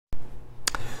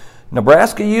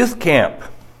Nebraska Youth Camp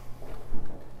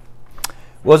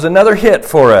was another hit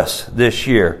for us this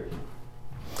year.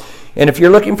 And if you're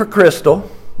looking for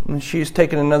Crystal, she's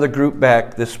taken another group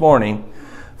back this morning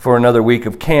for another week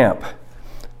of camp.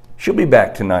 She'll be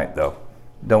back tonight, though.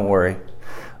 Don't worry.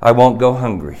 I won't go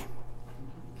hungry.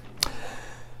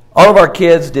 All of our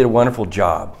kids did a wonderful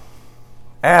job.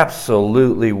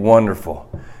 Absolutely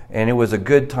wonderful. And it was a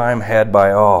good time had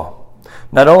by all.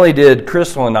 Not only did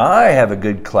Crystal and I have a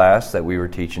good class that we were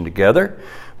teaching together,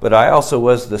 but I also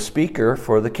was the speaker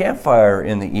for the campfire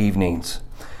in the evenings.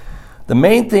 The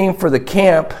main theme for the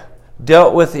camp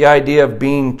dealt with the idea of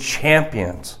being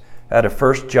champions out of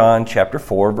 1 John chapter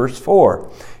 4, verse 4.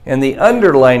 And the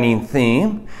underlining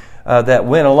theme that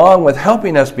went along with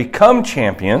helping us become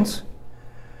champions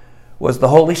was the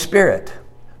Holy Spirit.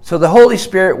 So the Holy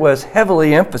Spirit was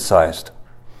heavily emphasized.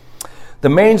 The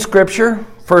main scripture,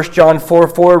 1 John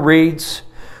 4:4 reads,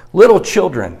 "Little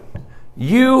children,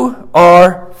 you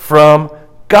are from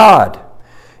God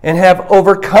and have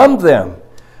overcome them,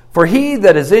 for he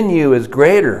that is in you is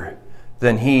greater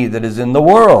than he that is in the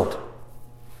world."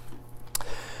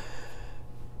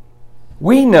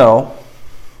 We know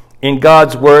in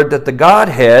God's Word that the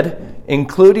Godhead,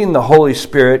 including the Holy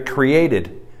Spirit,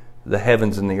 created the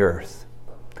heavens and the earth.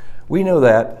 We know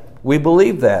that. We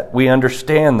believe that. We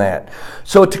understand that.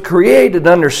 So to create an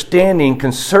understanding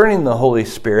concerning the Holy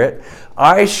Spirit,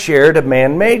 I shared a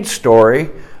man-made story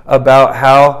about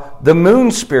how the moon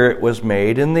spirit was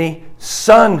made and the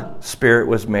sun spirit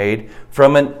was made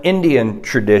from an Indian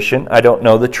tradition. I don't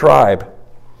know the tribe.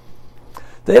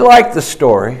 They liked the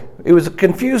story. It was a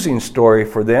confusing story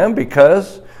for them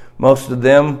because most of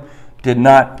them did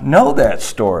not know that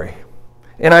story.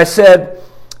 And I said,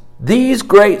 these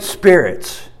great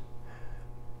spirits,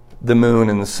 the moon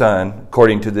and the sun,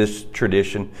 according to this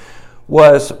tradition,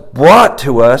 was brought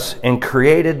to us and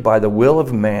created by the will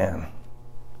of man.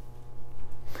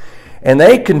 And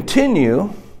they continue,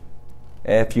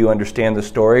 if you understand the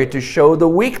story, to show the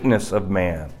weakness of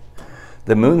man.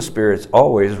 The moon spirit's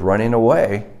always running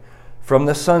away from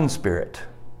the sun spirit.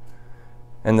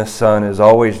 And the sun is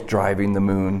always driving the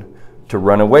moon to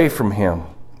run away from him.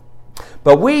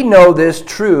 But we know this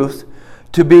truth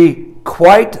to be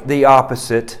quite the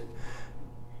opposite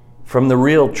from the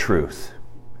real truth,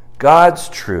 God's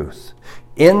truth.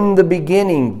 In the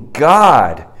beginning,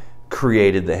 God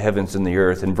created the heavens and the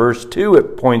earth. In verse 2,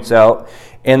 it points out,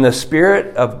 "And the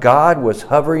Spirit of God was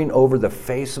hovering over the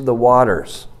face of the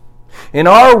waters." In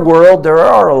our world, there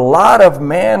are a lot of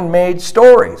man-made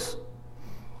stories.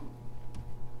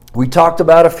 We talked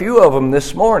about a few of them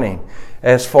this morning,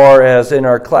 as far as in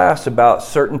our class about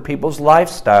certain people's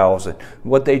lifestyles and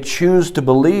what they choose to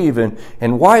believe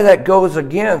and why that goes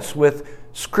against with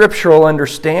scriptural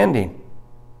understanding.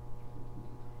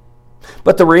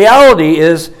 But the reality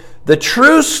is the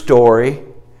true story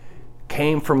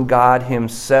came from God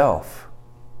himself.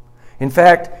 In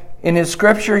fact, in his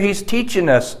scripture, he's teaching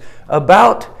us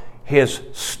about his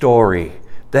story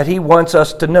that he wants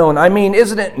us to know. And I mean,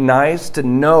 isn't it nice to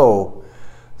know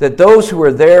that those who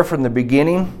were there from the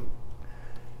beginning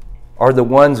are the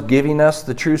ones giving us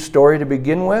the true story to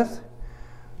begin with?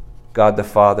 God the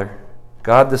Father,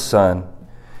 God the Son,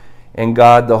 and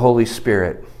God the Holy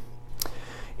Spirit.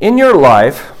 In your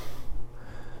life,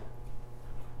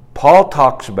 Paul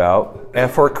talks about, and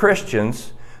for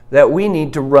Christians, that we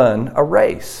need to run a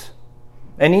race.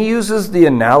 And he uses the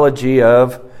analogy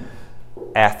of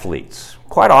athletes,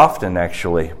 quite often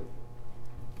actually.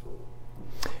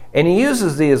 And he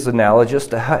uses these analogies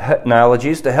to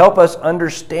help us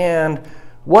understand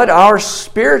what our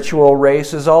spiritual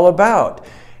race is all about.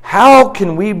 How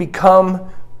can we become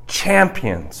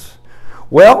champions?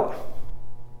 Well,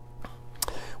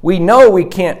 we know we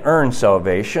can't earn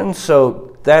salvation,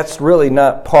 so that's really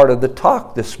not part of the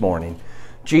talk this morning.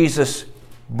 Jesus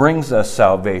brings us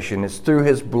salvation. It's through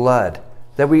his blood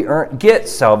that we get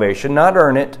salvation, not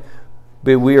earn it,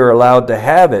 but we are allowed to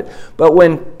have it. But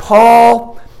when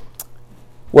Paul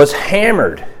was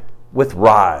hammered with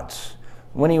rods,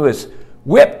 when he was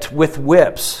whipped with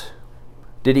whips,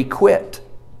 did he quit?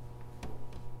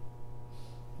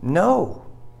 No.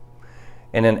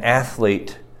 And an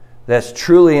athlete that's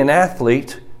truly an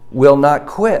athlete will not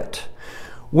quit.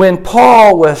 When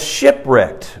Paul was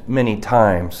shipwrecked many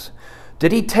times,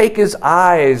 did he take his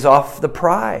eyes off the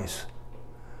prize?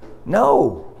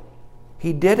 No,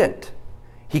 he didn't.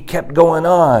 He kept going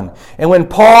on. And when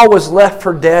Paul was left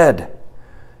for dead,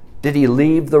 did he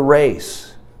leave the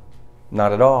race?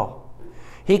 Not at all.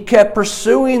 He kept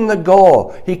pursuing the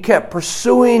goal. He kept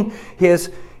pursuing his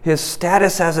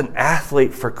status as an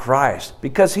athlete for Christ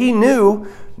because he knew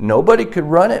nobody could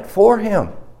run it for him.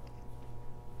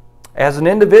 As an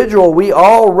individual, we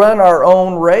all run our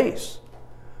own race.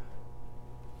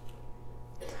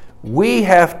 We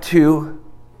have to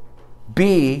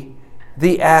be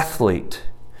the athlete.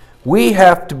 We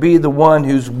have to be the one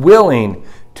who's willing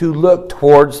to look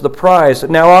towards the prize.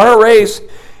 Now, our race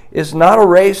is not a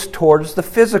race towards the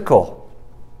physical.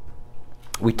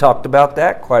 We talked about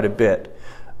that quite a bit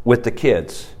with the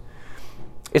kids.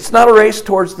 It's not a race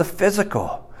towards the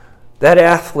physical. That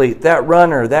athlete, that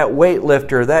runner, that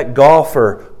weightlifter, that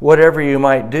golfer, whatever you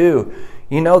might do,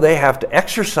 they have to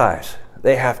exercise.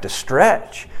 They have to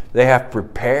stretch. They have to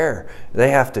prepare.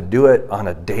 They have to do it on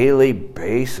a daily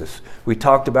basis. We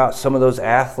talked about some of those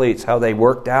athletes, how they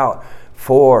worked out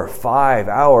 4 or 5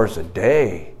 hours a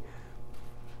day.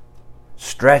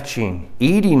 Stretching,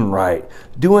 eating right,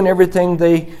 doing everything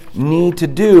they need to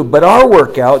do. But our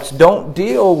workouts don't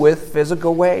deal with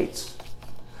physical weights.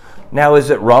 Now,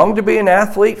 is it wrong to be an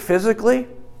athlete physically?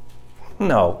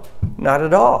 No, not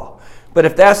at all. But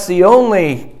if that's the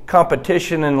only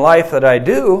competition in life that I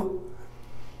do,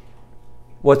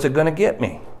 what's it going to get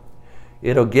me?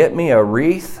 It'll get me a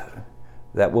wreath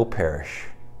that will perish.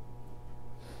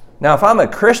 Now, if I'm a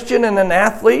Christian and an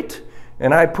athlete,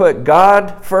 and I put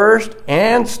God first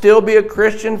and still be a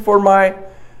Christian for my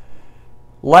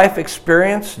life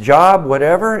experience, job,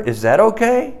 whatever, is that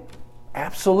okay?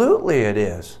 Absolutely it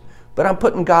is. But I'm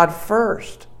putting God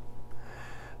first.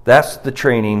 That's the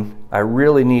training I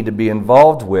really need to be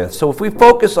involved with. So if we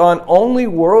focus on only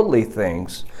worldly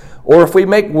things, or if we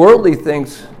make worldly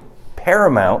things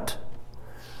paramount,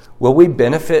 will we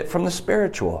benefit from the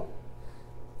spiritual?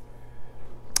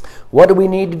 What do we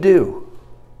need to do?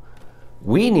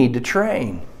 We need to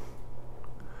train.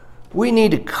 We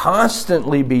need to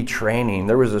constantly be training.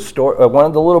 There was a story, one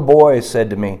of the little boys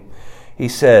said to me, he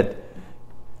said,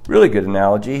 really good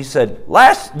analogy, he said,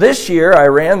 this year I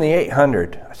ran the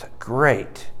 800. I said,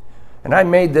 great. And I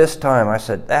made this time. I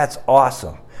said, that's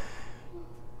awesome.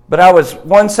 But I was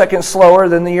 1 second slower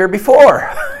than the year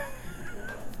before.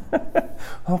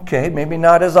 Okay, maybe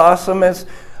not as awesome as,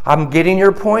 I'm getting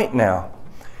your point now.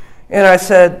 And I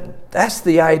said, that's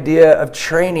the idea of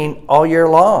training all year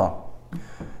long.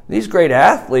 These great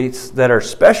athletes that are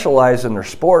specialized in their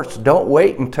sports don't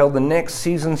wait until the next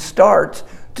season starts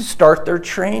to start their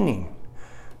training.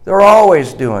 They're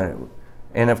always doing it.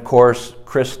 And of course,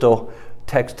 Crystal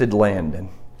texted Landon.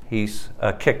 He's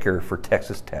a kicker for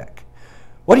Texas Tech.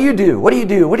 What do you do? What do you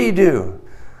do? What do you do?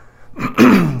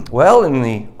 Well, in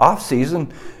the off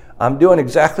season, I'm doing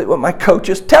exactly what my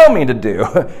coaches tell me to do.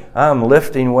 I'm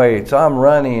lifting weights, I'm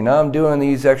running, I'm doing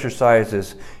these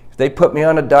exercises. If they put me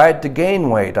on a diet to gain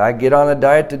weight, I get on a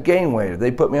diet to gain weight. If they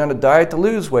put me on a diet to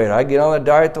lose weight, I get on a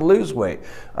diet to lose weight.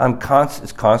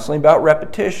 It's constantly about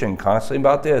repetition, constantly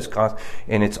about this,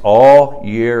 and it's all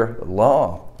year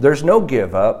long. There's no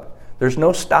give up. There's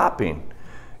no stopping.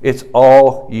 It's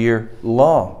all year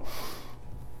long.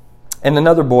 And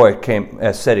another boy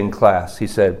said in class, he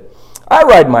said, I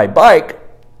ride my bike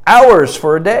hours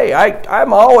for a day.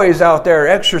 I'm always out there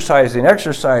exercising.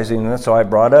 And so I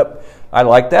brought up, I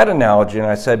like that analogy, and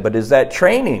I said, but is that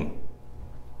training?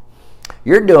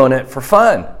 You're doing it for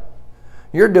fun.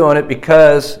 You're doing it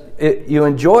because you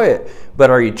enjoy it. But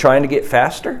are you trying to get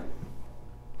faster?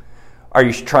 Are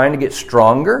you trying to get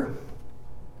stronger?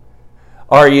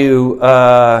 Are you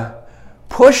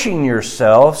pushing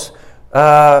yourselves,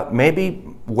 maybe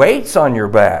weights on your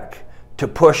back to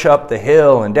push up the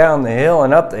hill and down the hill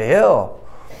and up the hill?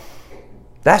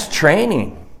 That's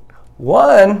training.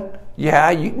 One,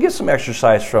 yeah, you can get some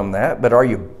exercise from that, but are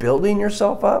you building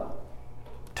yourself up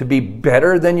to be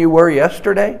better than you were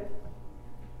yesterday?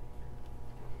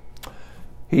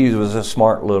 He was a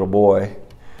smart little boy,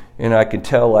 and I could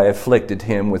tell I afflicted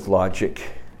him with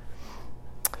logic.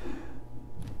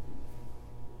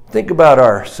 Think about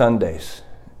our Sundays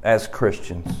as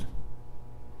Christians.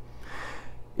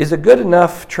 Is it good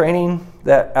enough training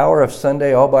that hour of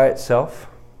Sunday all by itself?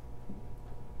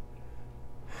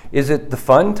 Is it the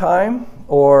fun time,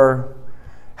 or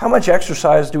how much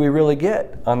exercise do we really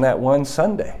get on that one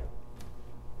Sunday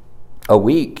a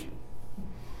week?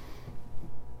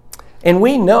 And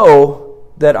we know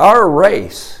that our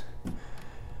race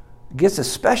gets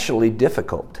especially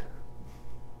difficult.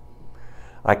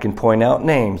 I can point out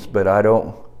names, but I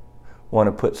don't want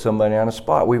to put somebody on a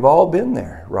spot. We've all been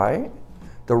there, right?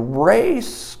 The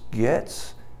race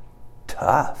gets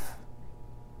tough.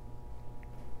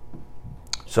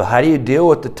 So how do you deal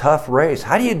with the tough race?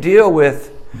 How do you deal with,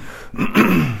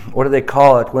 what do they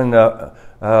call it, when a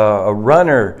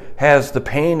runner has the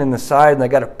pain in the side and they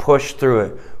got to push through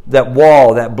it, that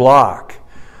wall, that block?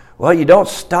 Well, you don't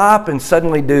stop and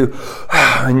suddenly do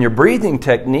in your breathing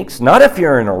techniques. Not if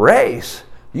you're in a race.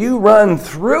 You run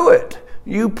through it.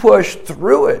 You push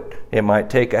through it. It might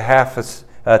take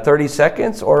 30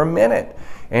 seconds or a minute.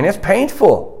 And it's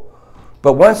painful.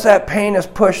 But once that pain is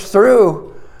pushed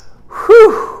through,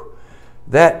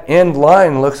 that end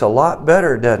line looks a lot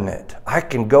better, doesn't it? I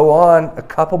can go on a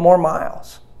couple more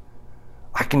miles.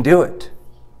 I can do it.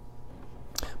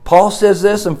 Paul says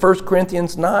this in 1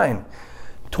 Corinthians 9,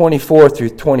 24 through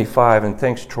 25. And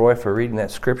thanks, Troy, for reading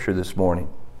that scripture this morning.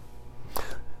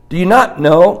 Do you not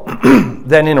know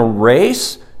that in a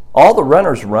race, all the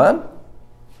runners run,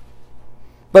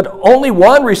 but only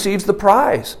one receives the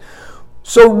prize?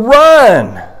 So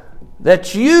run,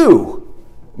 that you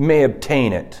may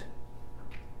obtain it.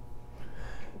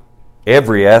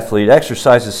 Every athlete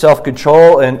exercises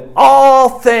self-control in all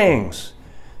things.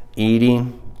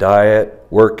 Eating, diet,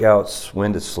 workouts,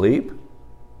 when to sleep.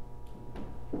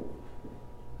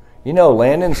 You know,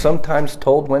 Landon's sometimes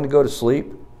told when to go to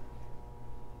sleep.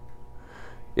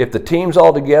 If the team's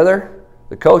all together,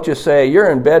 the coaches say,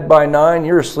 you're in bed by 9,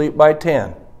 you're asleep by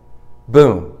 10.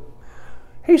 Boom.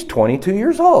 He's 22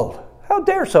 years old. How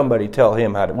dare somebody tell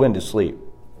him when to sleep?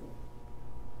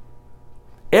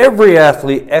 Every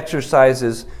athlete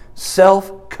exercises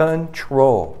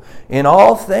self-control in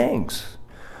all things.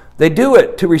 They do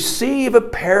it to receive a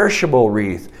perishable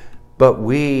wreath, but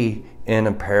we an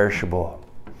imperishable.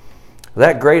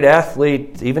 That great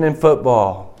athlete, even in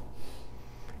football,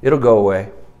 it'll go away.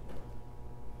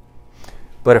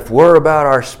 But if we're about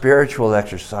our spiritual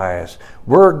exercise,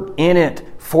 we're in it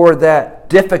for that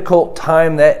difficult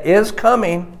time that is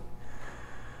coming.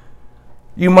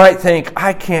 You might think,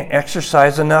 I can't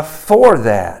exercise enough for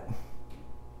that.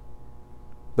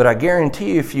 But I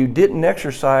guarantee you, if you didn't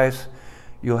exercise,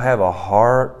 you'll have a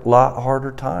lot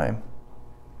harder time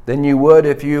than you would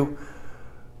if you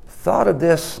thought of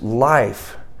this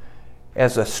life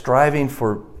as a striving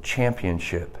for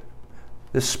championship.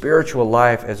 This spiritual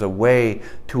life as a way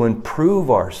to improve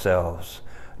ourselves,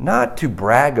 not to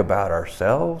brag about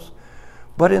ourselves,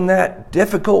 but in that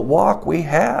difficult walk we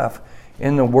have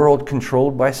in the world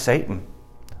controlled by Satan.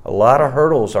 A lot of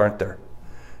hurdles, aren't there?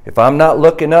 If I'm not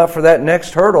looking up for that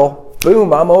next hurdle,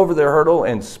 boom, I'm over the hurdle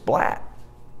and splat.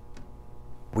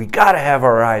 We got to have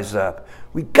our eyes up.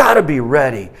 We got to be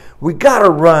ready. We got to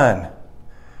run.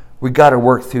 We got to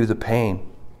work through the pain.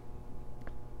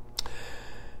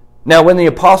 Now, when the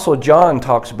Apostle John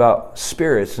talks about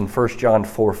spirits in 1 John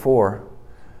 4:4,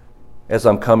 as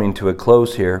I'm coming to a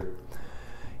close here,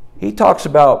 he talks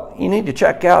about you need to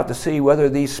check out to see whether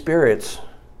these spirits,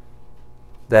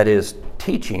 that is,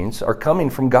 teachings, are coming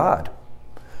from God,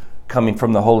 coming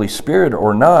from the Holy Spirit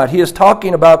or not. He is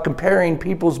talking about comparing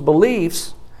people's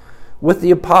beliefs with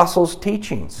the apostles'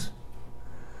 teachings.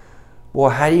 Well,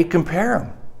 how do you compare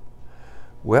them?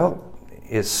 Well,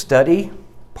 is study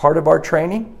part of our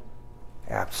training?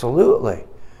 Absolutely.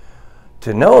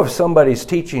 To know if somebody's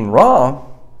teaching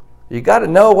wrong, you got to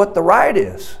know what the right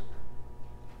is.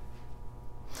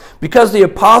 Because the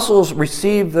apostles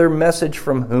received their message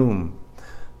from whom?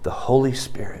 The Holy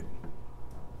Spirit.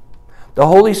 The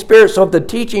Holy Spirit. So if the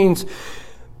teachings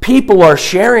people are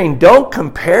sharing don't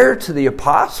compare to the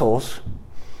apostles,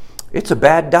 it's a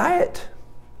bad diet.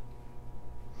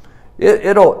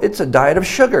 It's a diet of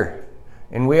sugar.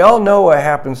 And we all know what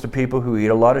happens to people who eat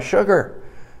a lot of sugar,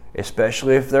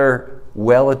 especially if they're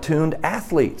well-attuned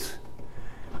athletes.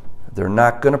 They're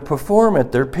not going to perform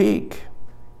at their peak.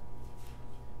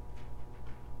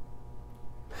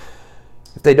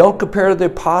 If they don't compare to the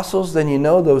apostles, then you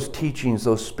know those teachings,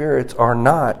 those spirits are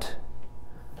not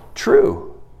true.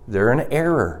 They're an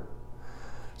error.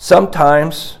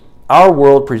 Sometimes our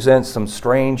world presents some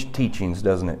strange teachings,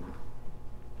 doesn't it?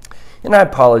 And I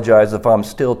apologize if I'm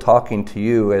still talking to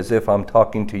you as if I'm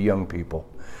talking to young people.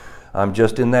 I'm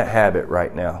just in that habit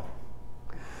right now.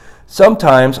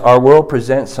 Sometimes our world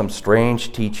presents some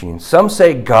strange teachings. Some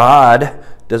say God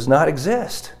does not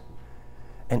exist,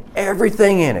 and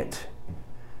everything in it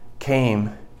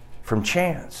came from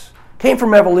chance, came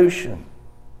from evolution.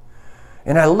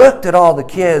 And I looked at all the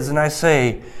kids and I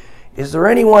say, is there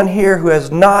anyone here who has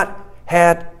not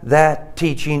had that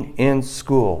teaching in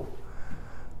school?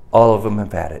 All of them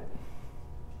have had it.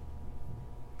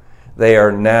 They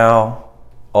are now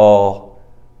all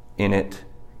in it,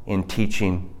 in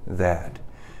teaching that.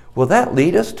 Will that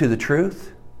lead us to the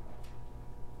truth?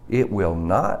 It will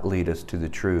not lead us to the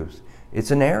truth.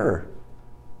 It's an error.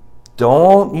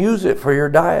 Don't use it for your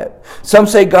diet. Some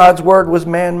say God's word was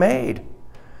man-made,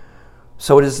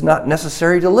 so it is not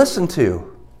necessary to listen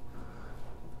to.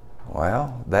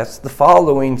 Well, that's the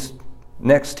following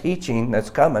next teaching that's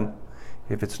coming.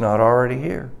 if it's not already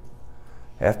here.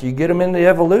 After you get them into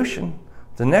evolution,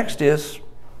 the next is,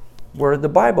 where did the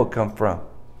Bible come from?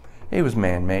 It was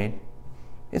man-made.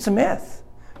 It's a myth.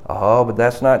 Oh, but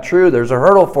that's not true. There's a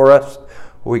hurdle for us.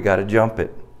 We got to jump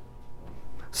it.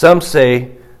 Some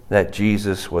say that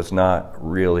Jesus was not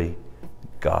really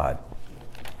God.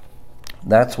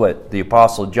 That's what the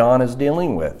Apostle John is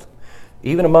dealing with,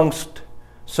 even amongst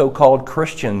so-called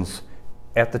Christians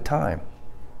at the time.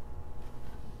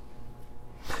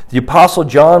 The Apostle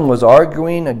John was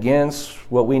arguing against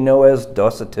what we know as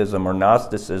Docetism or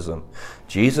Gnosticism.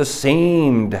 Jesus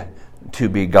seemed to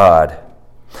be God.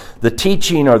 The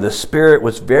teaching or the spirit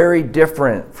was very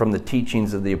different from the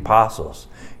teachings of the apostles,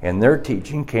 and their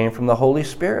teaching came from the Holy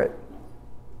Spirit.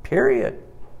 Period.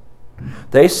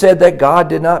 They said that God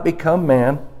did not become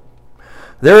man.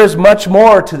 There is much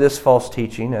more to this false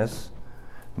teaching, as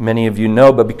many of you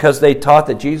know, but because they taught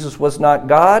that Jesus was not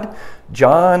God,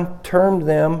 John termed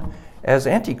them as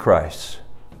antichrists,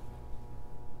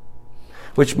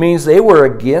 which means they were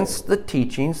against the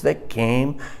teachings that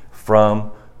came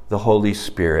from the Holy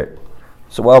Spirit.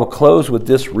 So I will close with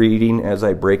this reading as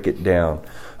I break it down.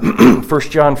 1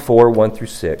 John 4, 1 through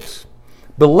 6.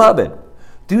 Beloved,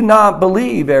 do not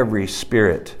believe every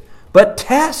spirit, but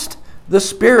test the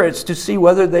spirits to see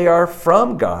whether they are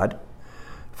from God.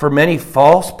 For many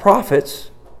false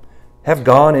prophets have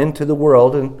gone into the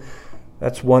world, and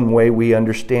that's one way we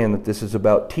understand that this is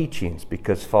about teachings,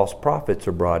 because false prophets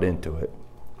are brought into it.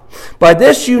 By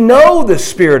this you know the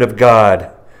Spirit of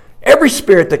God. Every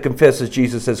spirit that confesses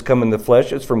Jesus has come in the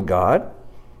flesh is from God.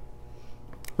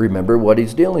 Remember what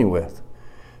he's dealing with.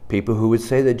 People who would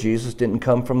say that Jesus didn't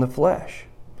come from the flesh.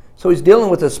 So he's dealing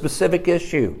with a specific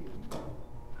issue.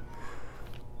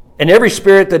 And every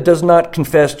spirit that does not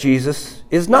confess Jesus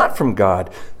is not from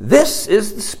God. This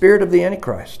is the spirit of the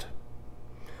Antichrist,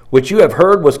 which you have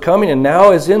heard was coming and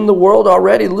now is in the world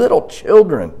already, little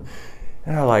children.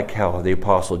 And I like how the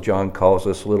Apostle John calls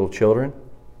us little children.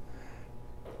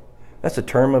 That's a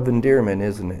term of endearment,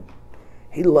 isn't it?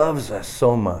 He loves us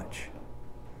so much.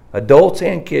 Adults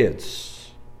and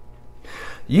kids.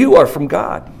 You are from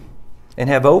God and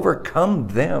have overcome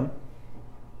them.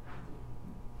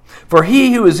 For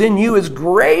he who is in you is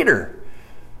greater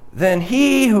than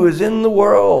he who is in the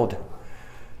world.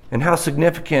 And how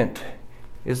significant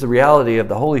is the reality of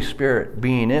the Holy Spirit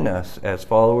being in us as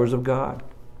followers of God.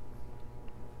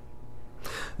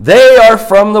 They are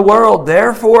from the world,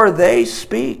 therefore they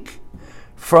speak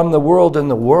from the world, and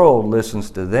the world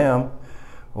listens to them.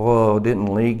 Oh,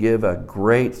 didn't Lee give a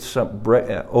great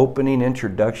opening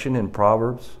introduction in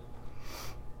Proverbs?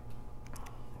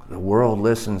 The world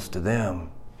listens to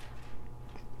them.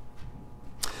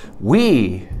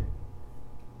 We,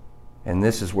 and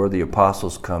this is where the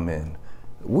apostles come in,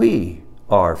 we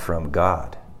are from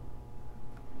God.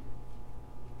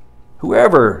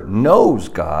 Whoever knows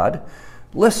God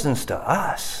listens to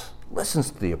us,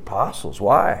 listens to the apostles.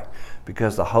 Why?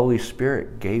 Because the Holy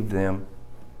Spirit gave them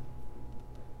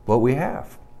what we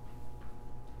have.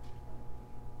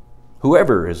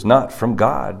 Whoever is not from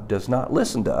God does not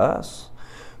listen to us.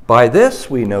 By this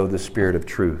we know the spirit of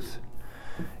truth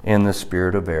and the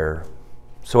spirit of error.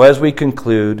 So as we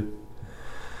conclude,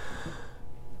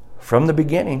 from the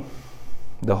beginning,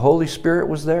 the Holy Spirit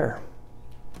was there.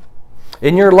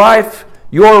 In your life,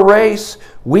 your race,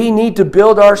 we need to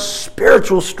build our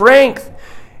spiritual strength,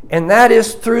 and that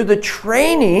is through the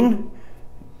training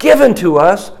given to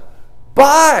us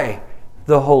by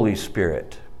the Holy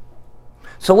Spirit.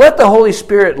 So let the Holy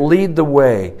Spirit lead the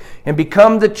way and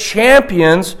become the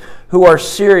champions who are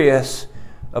serious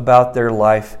about their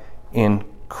life in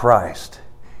Christ.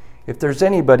 If there's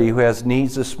anybody who has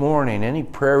needs this morning, any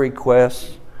prayer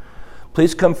requests,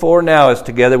 please come forward now as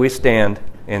together we stand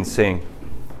and sing.